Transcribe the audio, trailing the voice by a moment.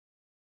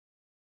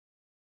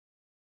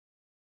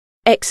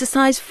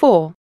Exercise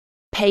 4,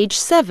 page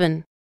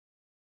 7.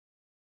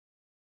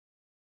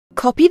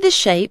 Copy the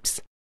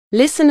shapes,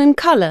 listen and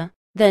colour,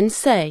 then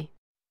say.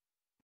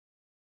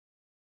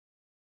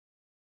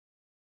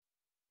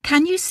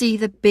 Can you see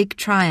the big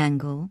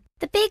triangle?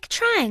 The big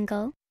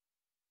triangle?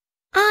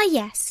 Ah,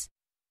 yes.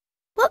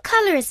 What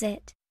colour is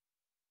it?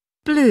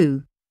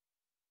 Blue.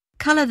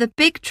 Colour the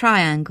big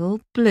triangle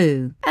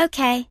blue.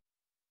 OK.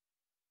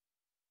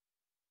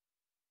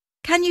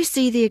 Can you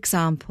see the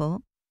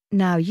example?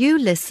 Now you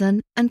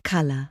listen and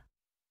colour.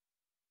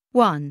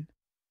 1.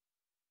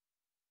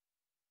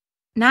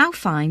 Now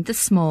find the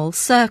small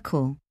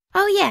circle.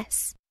 Oh,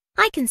 yes.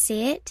 I can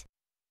see it.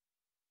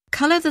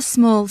 Colour the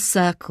small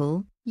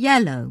circle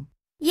yellow.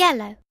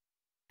 Yellow.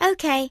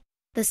 OK.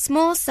 The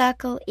small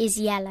circle is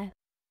yellow.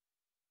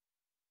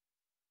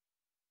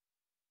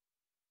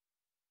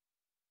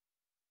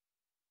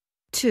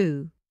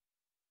 2.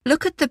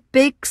 Look at the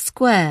big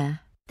square.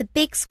 The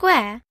big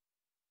square?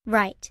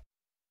 Right.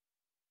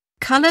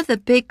 Colour the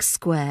big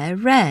square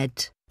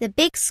red. The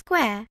big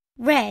square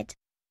red.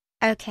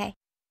 OK.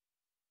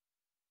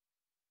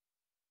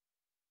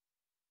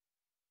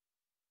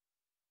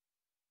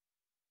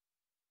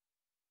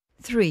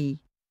 3.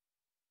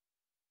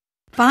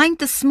 Find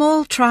the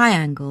small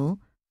triangle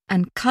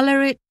and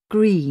colour it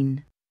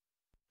green.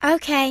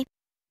 OK.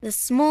 The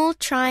small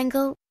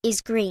triangle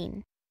is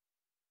green.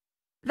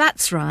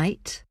 That's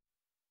right.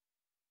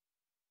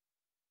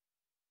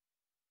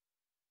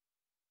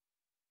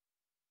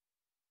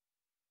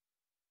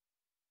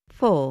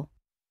 4.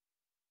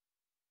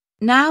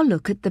 Now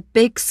look at the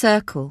big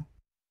circle.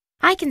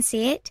 I can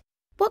see it.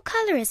 What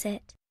colour is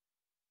it?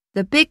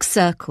 The big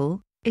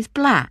circle is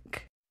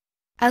black.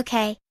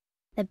 OK.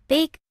 The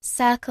big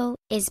circle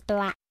is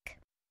black.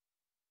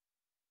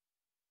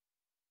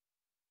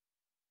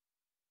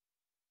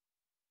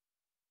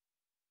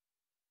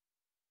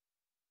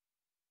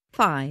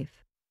 5.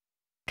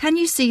 Can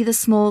you see the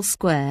small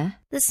square?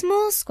 The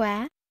small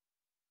square?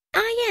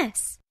 Ah,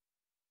 yes.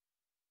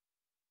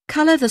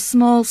 Colour the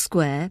small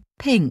square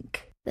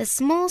pink. The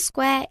small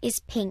square is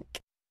pink.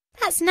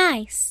 That's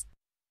nice.